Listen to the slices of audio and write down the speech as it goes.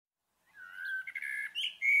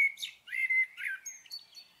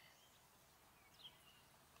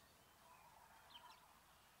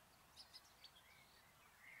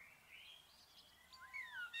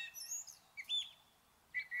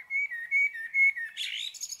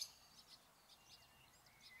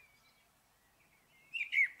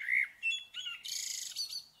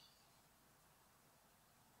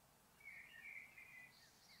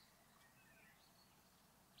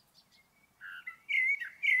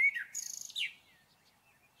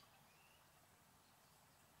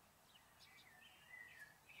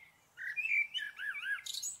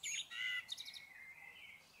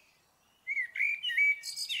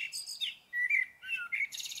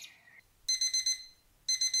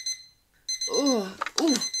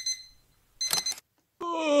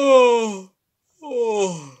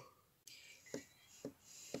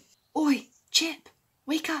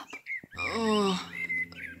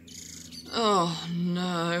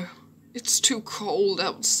It's too cold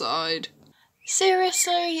outside.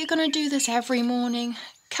 Seriously, you're gonna do this every morning?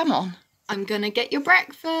 Come on, I'm gonna get your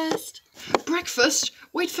breakfast. Breakfast?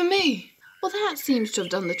 Wait for me. Well, that seems to have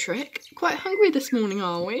done the trick. Quite hungry this morning,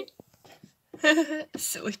 are we?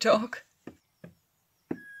 Silly dog.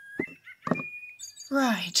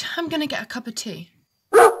 Right, I'm gonna get a cup of tea.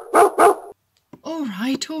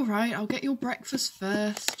 All right, I'll get your breakfast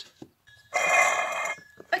first.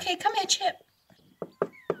 Okay, come here, Chip.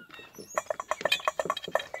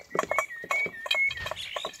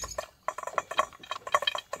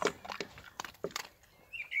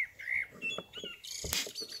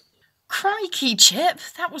 Crikey, Chip,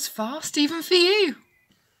 that was fast, even for you.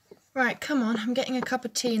 Right, come on, I'm getting a cup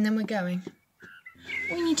of tea and then we're going.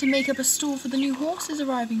 We need to make up a stall for the new horses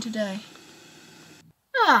arriving today.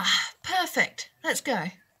 Ah, perfect. Let's go.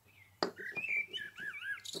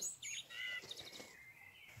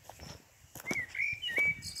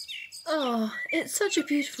 Oh, it's such a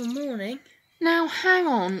beautiful morning. Now, hang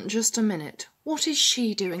on just a minute. What is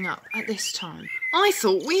she doing up at this time? I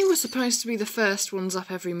thought we were supposed to be the first ones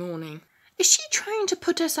up every morning. Is she trying to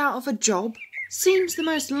put us out of a job? Seems the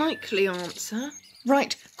most likely answer.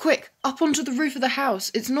 Right, quick, up onto the roof of the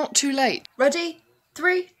house. It's not too late. Ready?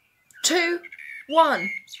 3, 2,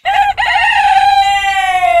 1.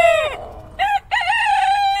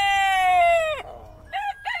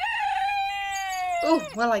 Oh,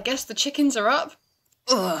 well, I guess the chickens are up.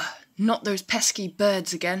 Ugh, not those pesky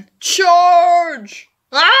birds again. Charge!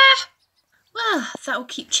 Ah! Well, that'll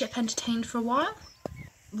keep Chip entertained for a while.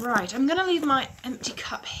 Right, I'm going to leave my empty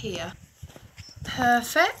cup here.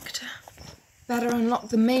 Perfect. Better unlock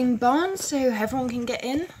the main barn so everyone can get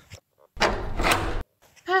in.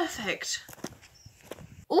 Perfect.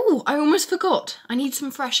 Oh, I almost forgot. I need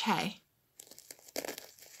some fresh hay.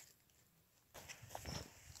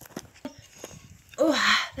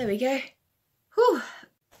 Oh, there we go. Whew.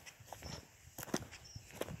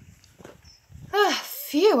 Ah,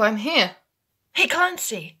 phew, I'm here. Hey,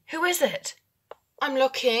 Clancy, who is it? I'm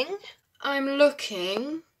looking.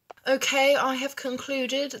 Okay, I have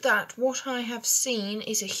concluded that what I have seen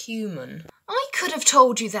is a human. I could have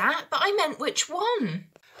told you that, but I meant which one.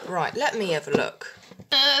 Right, let me have a look.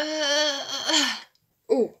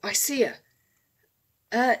 Oh, I see her.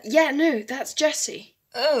 Yeah, no, that's Jessie.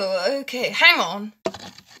 Oh, okay, hang on.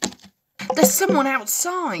 There's someone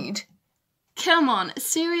outside. Come on,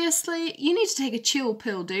 seriously? You need to take a chill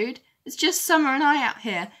pill, dude. It's just Summer and I out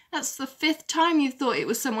here. That's the 5th time you've thought it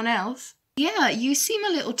was someone else. Yeah, you seem a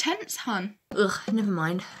little tense, hun. Ugh, never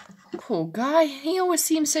mind. Poor guy, he always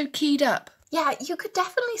seems so keyed up. Yeah, you could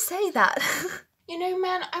definitely say that. You know,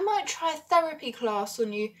 man, I might try a therapy class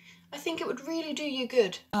on you. I think it would really do you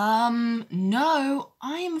good. No,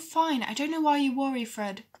 I am fine. I don't know why you worry,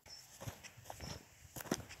 Fred.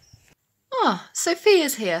 Ah,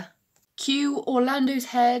 Sophia's here. Cue Orlando's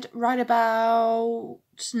head right about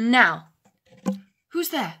now. Who's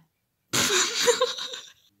there?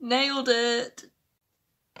 Nailed it.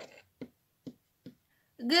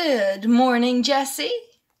 Good morning, Jessie.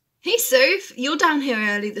 Hey, Soph, you're down here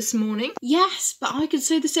early this morning. Yes, but I could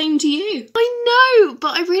say the same to you. I know,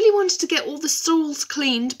 but I really wanted to get all the stalls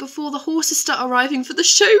cleaned before the horses start arriving for the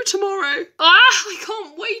show tomorrow. I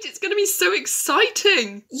can't wait. It's going to be so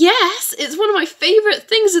exciting. Yes, it's one of my favourite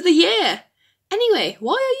things of the year. Anyway,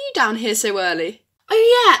 why are you down here so early?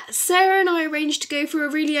 Oh yeah, Sarah and I arranged to go for a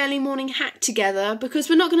really early morning hack together because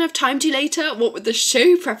we're not going to have time to later, what with the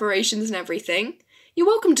show preparations and everything. You're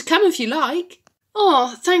welcome to come if you like.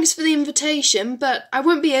 Oh, thanks for the invitation, but I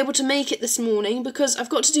won't be able to make it this morning because I've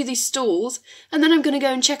got to do these stalls and then I'm going to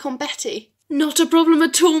go and check on Betty. Not a problem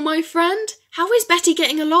at all, my friend. How is Betty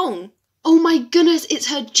getting along? Oh my goodness, it's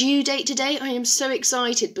her due date today. I am so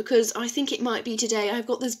excited because I think it might be today. I've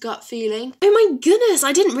got this gut feeling. Oh my goodness,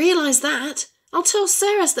 I didn't realise that. I'll tell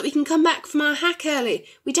Sarah that we can come back from our hack early.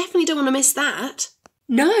 We definitely don't want to miss that.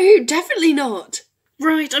 No, definitely not.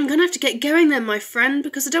 Right, I'm going to have to get going then, my friend,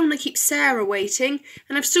 because I don't want to keep Sarah waiting,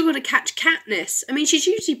 and I've still got to catch Katniss. I mean, she's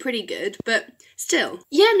usually pretty good, but still.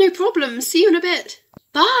 Yeah, no problem. See you in a bit.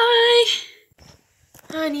 Bye!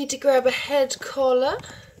 I need to grab a head collar.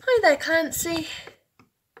 Hi there, Clancy.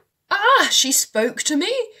 Ah, she spoke to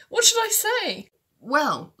me? What should I say?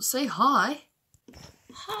 Well, say hi.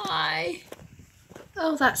 Hi.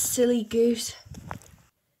 Oh, that silly goose.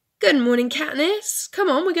 Good morning, Katniss. Come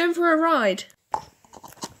on, we're going for a ride.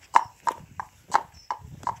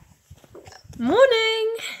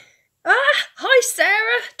 Morning. Ah, hi,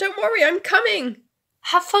 Sarah. Don't worry, I'm coming.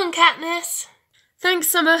 Have fun, Katniss. Thanks,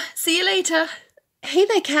 Summer. See you later. Hey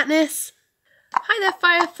there, Katniss. Hi there,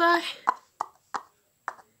 Firefly.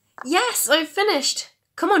 Yes, I've finished.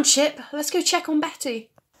 Come on, Chip, let's go check on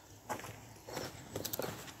Betty.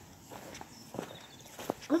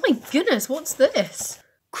 Oh my goodness, what's this?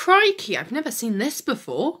 Crikey, I've never seen this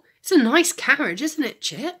before. It's a nice carriage, isn't it,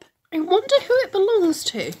 Chip? I wonder who it belongs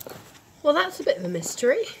to. Well, that's a bit of a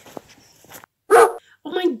mystery. Oh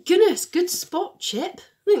my goodness, good spot, Chip.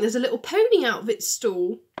 I think there's a little pony out of its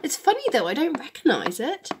stall. It's funny though, I don't recognise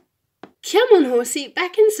it. Come on, horsey,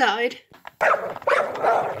 back inside.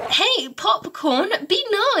 Hey, Popcorn, be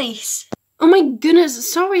nice. Oh my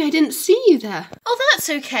goodness, sorry I didn't see you there. Oh, that's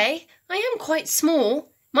okay. I am quite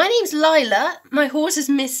small. My name's Lila, my horse is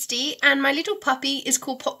Misty, and my little puppy is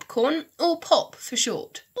called Popcorn, or Pop for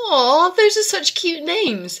short. Aw, those are such cute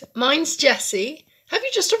names. Mine's Jessie. Have you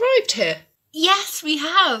just arrived here? Yes, we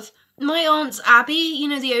have. My aunt's Abby, you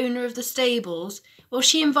know, the owner of the stables, well,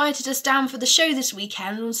 she invited us down for the show this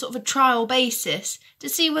weekend on sort of a trial basis to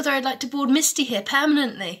see whether I'd like to board Misty here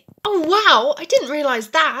permanently. Oh wow, I didn't realise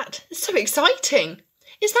that. It's so exciting.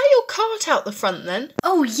 Is that your cart out the front then?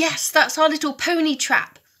 Oh yes, that's our little pony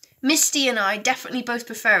trap. Misty and I definitely both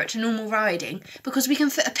prefer it to normal riding because we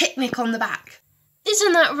can fit a picnic on the back.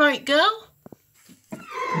 Isn't that right, girl?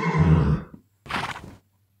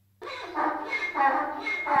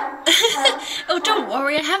 Oh, don't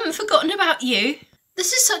worry, I haven't forgotten about you.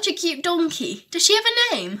 This is such a cute donkey. Does she have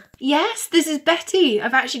a name? Yes, this is Betty.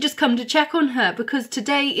 I've actually just come to check on her because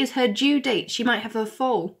today is her due date. She might have her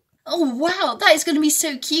foal. Oh wow, that is going to be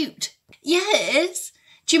so cute. Yeah, it is.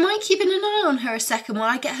 Do you mind keeping an eye on her a second while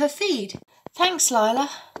I get her feed? Thanks, Lila.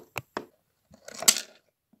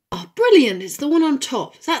 Oh, brilliant. It's the one on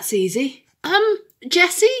top. That's easy.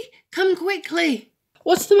 Jessie, come quickly.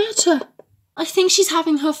 What's the matter? I think she's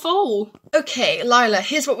having her foal. Okay, Lila,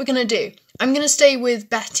 here's what we're going to do. I'm going to stay with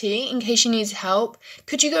Betty in case she needs help.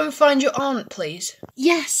 Could you go and find your aunt, please?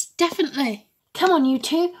 Yes, definitely. Come on, you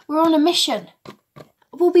two. We're on a mission.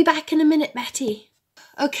 We'll be back in a minute, Betty.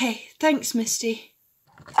 Okay, thanks, Misty.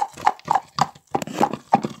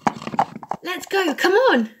 Let's go, come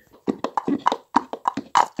on.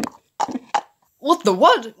 What the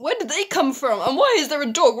what? Where did they come from? And why is there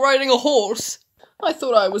a dog riding a horse? I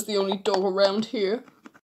thought I was the only dog around here.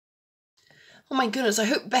 Oh my goodness, I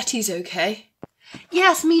hope Betty's okay.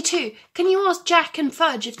 Yes, me too. Can you ask Jack and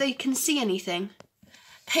Fudge if they can see anything?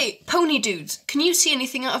 Hey, pony dudes, can you see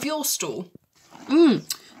anything out of your stall?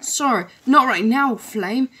 Sorry, not right now,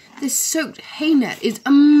 Flame. This soaked hay net is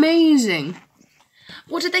amazing.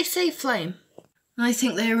 What did they say, Flame? I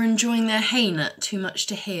think they were enjoying their hay nut too much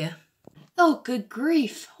to hear. Oh, good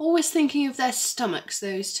grief. Always thinking of their stomachs,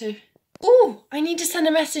 those two. Oh, I need to send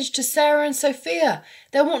a message to Sarah and Sophia.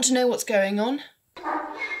 They'll want to know what's going on.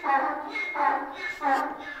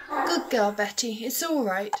 Good girl, Betty. It's all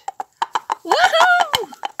right. Woohoo!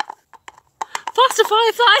 Faster,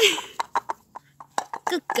 Firefly!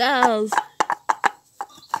 Good girls.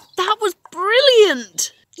 That was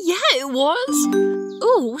brilliant. Yeah, it was.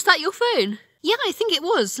 Oh, was that your phone? Yeah, I think it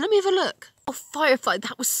was. Let me have a look. Oh, Firefly,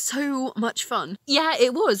 that was so much fun. Yeah,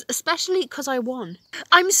 it was, especially because I won.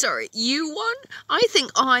 I'm sorry, you won? I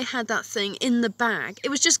think I had that thing in the bag. It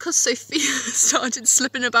was just because Sophia started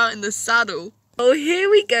slipping about in the saddle. Oh, here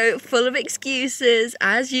we go, full of excuses,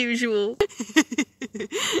 as usual.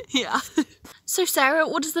 Yeah. So, Sarah,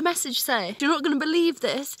 what does the message say? You're not going to believe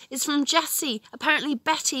this. It's from Jessie. Apparently,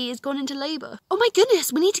 Betty has gone into labour. Oh my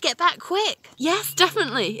goodness, we need to get back quick. Yes,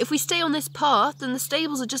 definitely. If we stay on this path, then the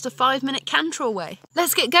stables are just a 5-minute canter away.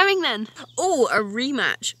 Let's get going then. Oh, a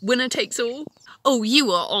rematch. Winner takes all. Oh,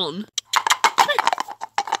 you are on.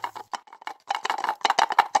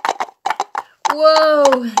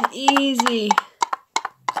 Whoa, easy.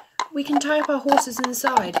 We can tie up our horses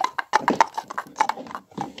inside.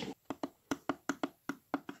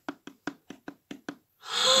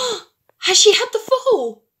 Has she had the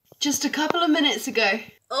fall? Just a couple of minutes ago.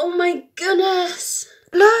 Oh my goodness.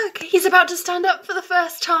 Look, he's about to stand up for the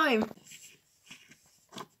first time.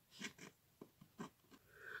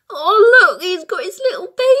 Oh look, he's got his little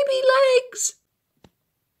baby legs.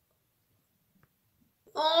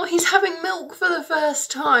 Oh, he's having milk for the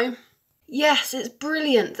first time. Yes, it's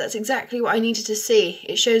brilliant. That's exactly what I needed to see.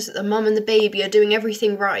 It shows that the mum and the baby are doing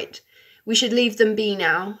everything right. We should leave them be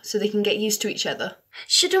now, so they can get used to each other.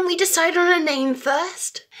 Shouldn't we decide on a name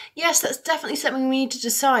first? Yes, that's definitely something we need to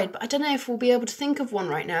decide, but I don't know if we'll be able to think of one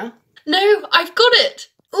right now. No, I've got it.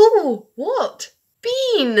 Ooh, what?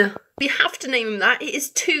 Bean. We have to name him that. It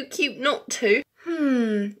is too cute not to.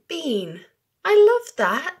 Bean. I love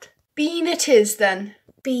that. Bean it is then.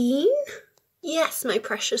 Bean? Yes, my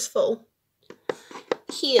precious foal.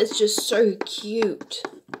 He is just so cute.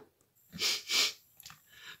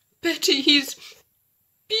 Betty, he's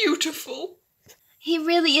beautiful. He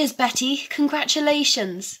really is, Betty.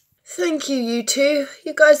 Congratulations. Thank you, you two.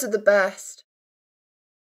 You guys are the best.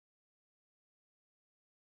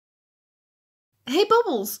 Hey,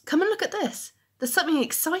 Bubbles, come and look at this. There's something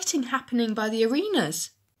exciting happening by the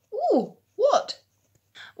arenas. Ooh, what?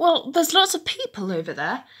 Well, there's lots of people over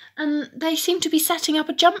there, and they seem to be setting up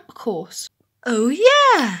a jump course. Oh,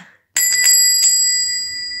 yeah.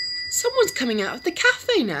 Someone's coming out of the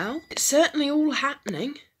cafe now. It's certainly all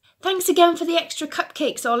happening. Thanks again for the extra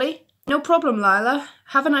cupcakes, Ollie. No problem, Lila.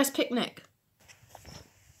 Have a nice picnic.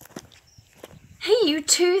 Hey, you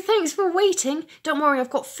two, thanks for waiting. Don't worry,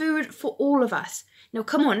 I've got food for all of us. Now,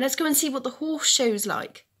 come on, let's go and see what the horse show's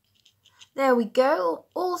like. There we go,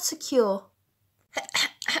 all secure.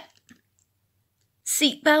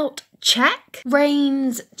 Seatbelt, check.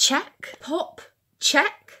 Reins, check. Pop,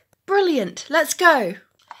 check. Brilliant, let's go.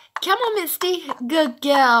 Come on, Misty. Good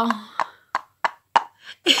girl.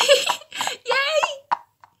 Yay!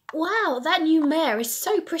 Wow, that new mare is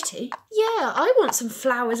so pretty. Yeah, I want some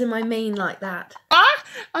flowers in my mane like that. Ah!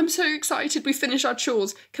 I'm so excited we finished our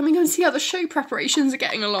chores. Can we go and see how the show preparations are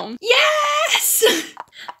getting along? Yes!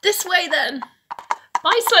 This way then.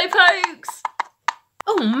 Bye, Slowpokes.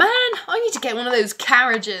 Oh man, I need to get one of those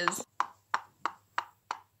carriages.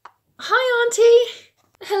 Hi, Auntie.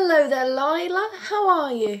 Hello there, Lila. How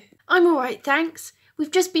are you? I'm all right, thanks.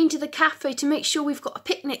 We've just been to the cafe to make sure we've got a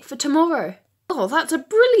picnic for tomorrow. Oh, that's a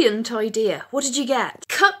brilliant idea. What did you get?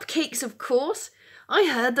 Cupcakes, of course. I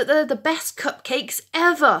heard that they're the best cupcakes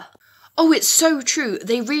ever. Oh, it's so true.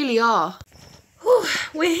 They really are. Whew,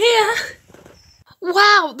 we're here.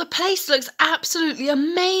 Wow, the place looks absolutely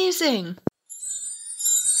amazing.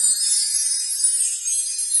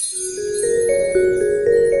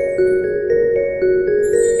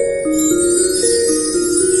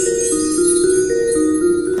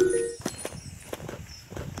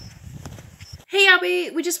 Hey Abby,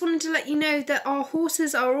 we just wanted to let you know that our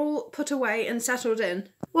horses are all put away and settled in.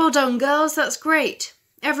 Well done, girls, that's great.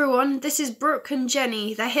 Everyone, this is Brooke and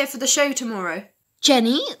Jenny. They're here for the show tomorrow.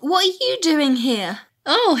 Jenny, what are you doing here?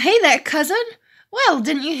 Oh, hey there, cousin. Well,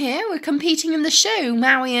 didn't you hear? We're competing in the show,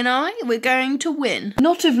 Maui and I. We're going to win.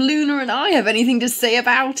 Not if Luna and I have anything to say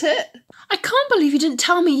about it. I can't believe you didn't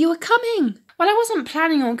tell me you were coming. Well, I wasn't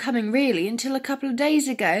planning on coming really until a couple of days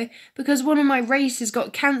ago because one of my races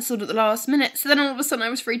got cancelled at the last minute, so then all of a sudden I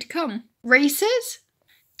was free to come. Races?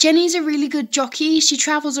 Jenny's a really good jockey. She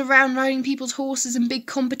travels around riding people's horses in big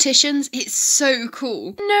competitions. It's so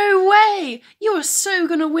cool. No way! You are so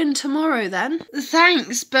going to win tomorrow then.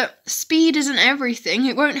 Thanks, but speed isn't everything.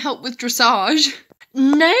 It won't help with dressage.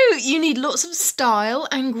 No, you need lots of style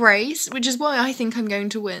and grace, which is why I think I'm going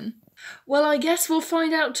to win. Well, I guess we'll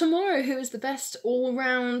find out tomorrow who is the best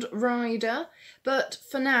all-round rider. But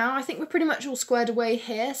for now, I think we're pretty much all squared away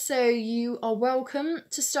here. So you are welcome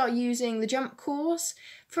to start using the jump course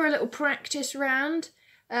for a little practice round.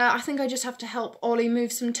 I think I just have to help Ollie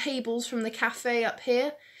move some tables from the cafe up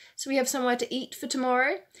here so we have somewhere to eat for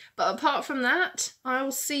tomorrow. But apart from that, I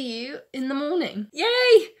will see you in the morning.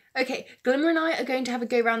 Yay! Okay, Glimmer and I are going to have a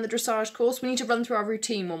go round the dressage course. We need to run through our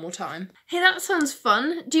routine one more time. Hey, that sounds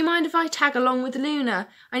fun. Do you mind if I tag along with Luna?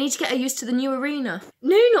 I need to get her used to the new arena.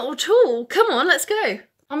 No, not at all. Come on, let's go.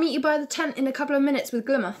 I'll meet you by the tent in a couple of minutes with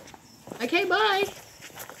Glimmer. Okay, bye.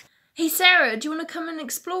 Hey, Sarah, do you want to come and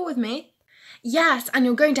explore with me? Yes, and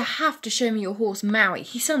you're going to have to show me your horse, Maui.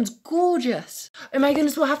 He sounds gorgeous. Oh my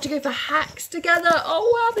goodness, we'll have to go for hacks together.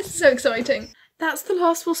 Oh wow, this is so exciting. That's the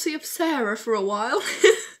last we'll see of Sarah for a while.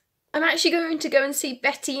 I'm actually going to go and see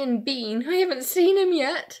Betty and Bean. I haven't seen him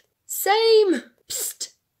yet. Same.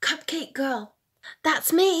 Psst, Cupcake Girl.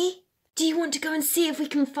 That's me. Do you want to go and see if we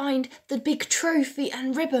can find the big trophy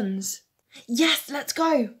and ribbons? Yes, let's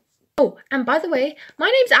go. Oh, and by the way, my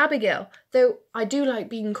name's Abigail, though I do like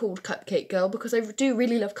being called Cupcake Girl because I do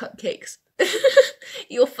really love cupcakes.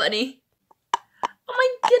 You're funny. Oh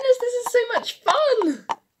my goodness, this is so much fun.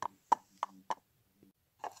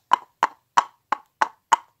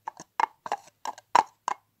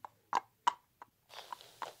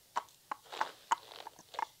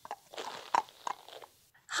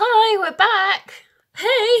 Hi, we're back.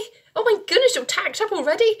 Hey, oh my goodness, you're tacked up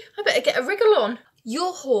already. I better get a wriggle on.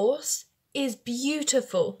 Your horse is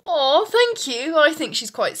beautiful. Oh, thank you. I think she's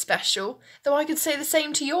quite special. Though I could say the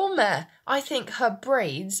same to your mare. I think her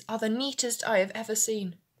braids are the neatest I have ever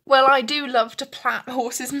seen. Well, I do love to plait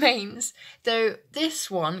horses' manes, though this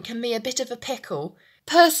one can be a bit of a pickle.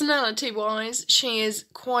 Personality-wise, she is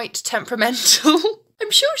quite temperamental.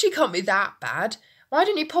 I'm sure she can't be that bad. Why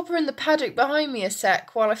don't you pop her in the paddock behind me a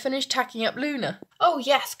sec while I finish tacking up Luna? Oh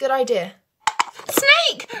yes, good idea.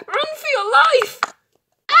 Snake! Run for your life!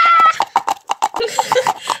 Ah!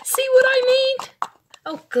 See what I mean?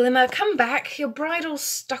 Oh, Glimmer, come back. Your bridle's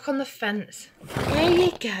stuck on the fence. There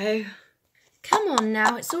you go. Come on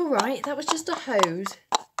now, it's all right. That was just a hose.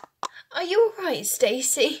 Are you all right,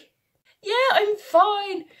 Stacey? Yeah, I'm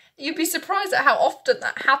fine. You'd be surprised at how often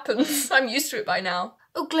that happens. I'm used to it by now.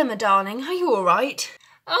 Oh, Glimmer, darling, are you all right?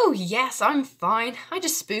 Oh, yes, I'm fine. I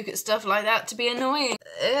just spook at stuff like that to be annoying.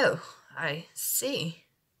 Oh, I see.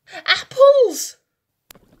 Apples!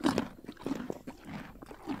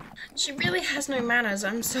 She really has no manners,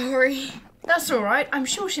 I'm sorry. That's all right. I'm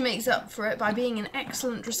sure she makes up for it by being an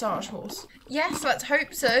excellent dressage horse. Yes, let's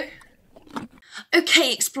hope so.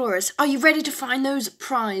 Okay, explorers, are you ready to find those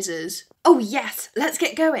prizes? Oh, yes, let's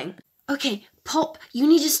get going. Okay, Pop, you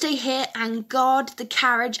need to stay here and guard the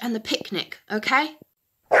carriage and the picnic, okay?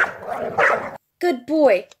 Good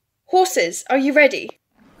boy. Horses, are you ready?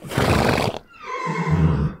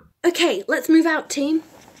 Okay, let's move out, team.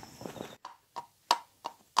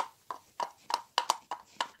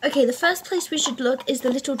 Okay, the first place we should look is the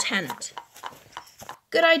little tent.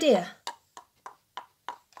 Good idea.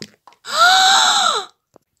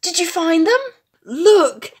 Did you find them?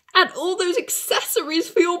 Look at all those accessories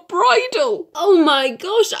for your bridle. Oh my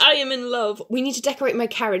gosh, I am in love. We need to decorate my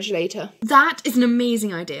carriage later. That is an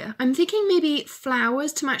amazing idea. I'm thinking maybe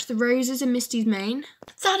flowers to match the roses in Misty's mane.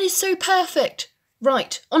 That is so perfect.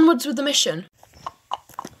 Right, onwards with the mission.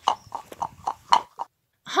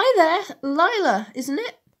 Hi there, Lila, isn't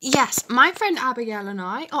it? Yes, my friend Abigail and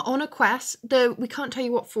I are on a quest, though we can't tell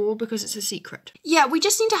you what for because it's a secret. Yeah, we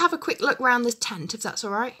just need to have a quick look around this tent, if that's all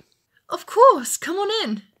right. Of course, come on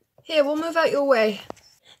in. Here, we'll move out your way.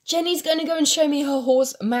 Jenny's going to go and show me her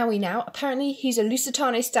horse, Maui, now. Apparently, he's a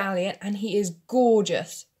Lusitano stallion, and he is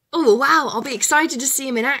gorgeous. Oh, wow, I'll be excited to see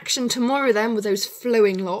him in action tomorrow then, with those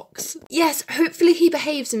flowing locks. Yes, hopefully he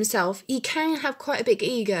behaves himself. He can have quite a big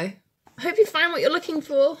ego. I hope you find what you're looking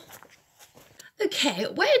for. Okay,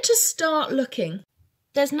 where to start looking?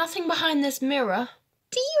 There's nothing behind this mirror.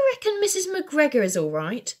 Do you reckon Mrs. McGregor is all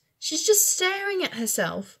right? She's just staring at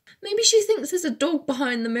herself. Maybe she thinks there's a dog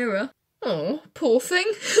behind the mirror. Oh, poor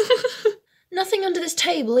thing. Nothing under this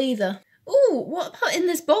table either. Ooh, what about in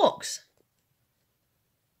this box?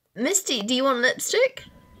 Misty, do you want lipstick?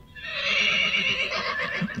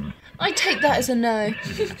 I take that as a no.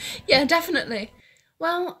 Yeah, definitely.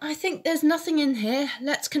 Well, I think there's nothing in here.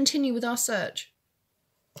 Let's continue with our search.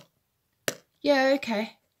 Yeah,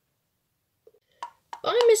 okay.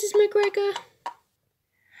 Bye, Mrs. McGregor.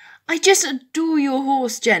 I just adore your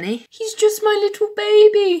horse, Jenny. He's just my little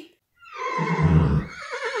baby.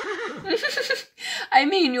 I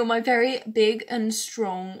mean, you're my very big and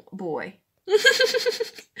strong boy.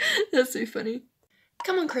 That's so funny.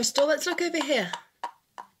 Come on, Crystal, let's look over here.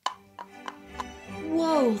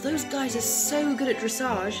 Whoa, those guys are so good at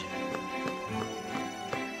dressage.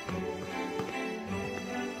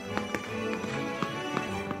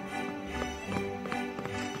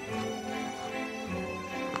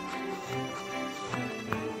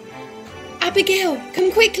 Abigail,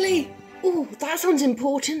 come quickly. Ooh, that sounds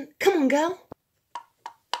important. Come on, girl.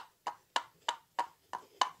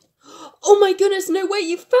 Oh my goodness, no way,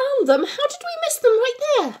 you found them. How did we miss them right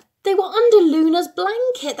there? They were under Luna's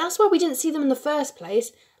blanket. That's why we didn't see them in the first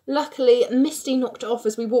place. Luckily, Misty knocked it off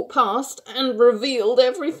as we walked past and revealed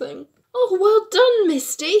everything. Oh, well done,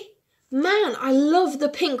 Misty. Man, I love the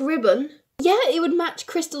pink ribbon. Yeah, it would match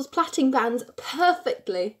Crystal's plaiting bands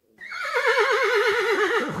perfectly.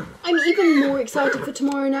 I'm even more excited for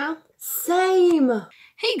tomorrow now. Same.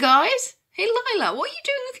 Hey, guys. Hey, Lila, what are you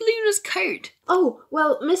doing with Luna's coat? Oh,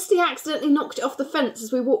 well, Misty accidentally knocked it off the fence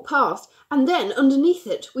as we walked past, and then underneath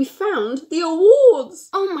it, we found the awards.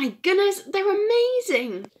 Oh my goodness, they're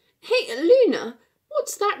amazing. Hey, Luna,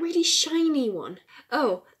 what's that really shiny one?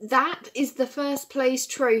 Oh, that is the first place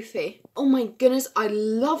trophy. Oh my goodness, I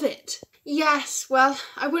love it. Yes, well,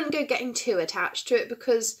 I wouldn't go getting too attached to it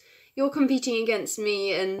because you're competing against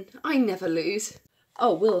me and I never lose.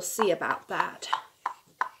 Oh, we'll see about that.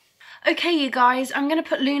 Okay, you guys, I'm going to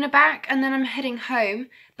put Luna back and then I'm heading home,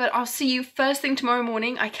 but I'll see you first thing tomorrow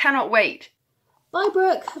morning. I cannot wait. Bye,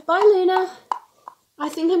 Brooke. Bye, Luna. I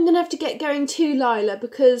think I'm going to have to get going too, Lila,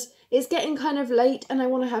 because it's getting kind of late and I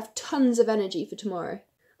want to have tons of energy for tomorrow.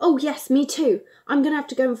 Oh, yes, me too. I'm going to have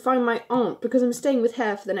to go and find my aunt because I'm staying with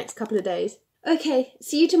her for the next couple of days. Okay,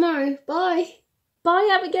 see you tomorrow. Bye. Bye,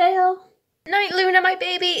 Abigail. Night, Luna, my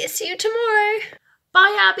baby. See you tomorrow.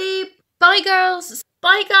 Bye, Abby. Bye, girls.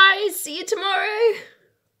 Bye, guys. See you tomorrow.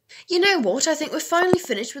 You know what? I think we're finally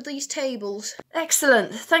finished with these tables.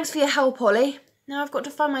 Excellent. Thanks for your help, Ollie. Now I've got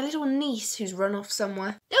to find my little niece who's run off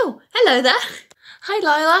somewhere. Oh, hello there. Hi,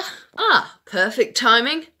 Lila. Ah, perfect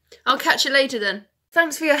timing. I'll catch you later then.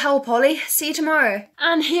 Thanks for your help, Ollie. See you tomorrow.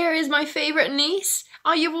 And here is my favourite niece.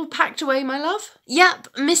 Are you all packed away, my love?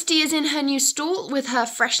 Yep, Misty is in her new stall with her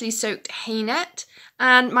freshly soaked hay net,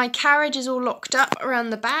 and my carriage is all locked up around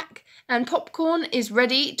the back, and Popcorn is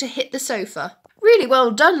ready to hit the sofa. Really well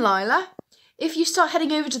done, Lila. If you start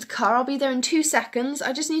heading over to the car, I'll be there in 2 seconds.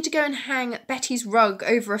 I just need to go and hang Betty's rug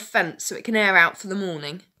over a fence so it can air out for the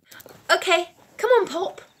morning. Okay, come on,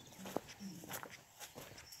 Pop.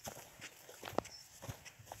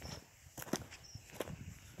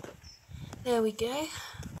 There we go.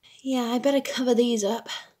 Yeah, I better cover these up.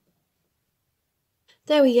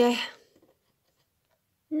 There we go.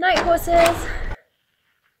 Night, horses.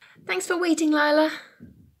 Thanks for waiting, Lila.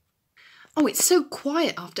 Oh, it's so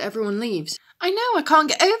quiet after everyone leaves. I know, I can't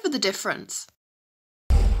get over the difference.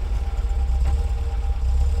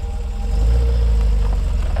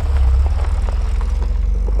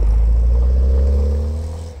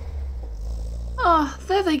 Oh,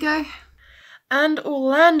 there they go. And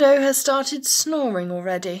Orlando has started snoring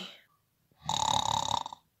already.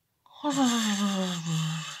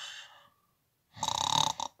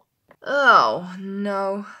 Oh,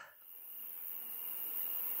 no.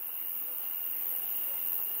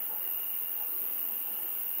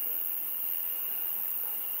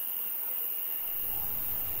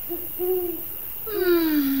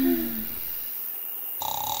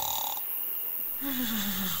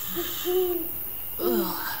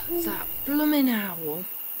 Ugh, that bloomin' owl,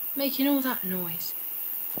 making all that noise.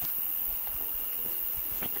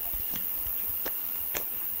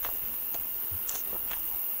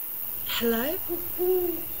 Hello?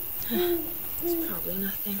 It's probably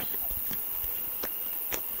nothing.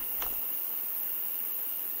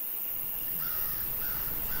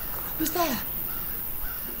 Who's there?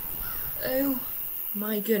 Oh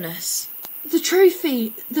my goodness. The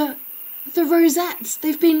trophy, the rosettes,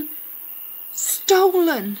 they've been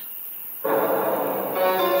stolen.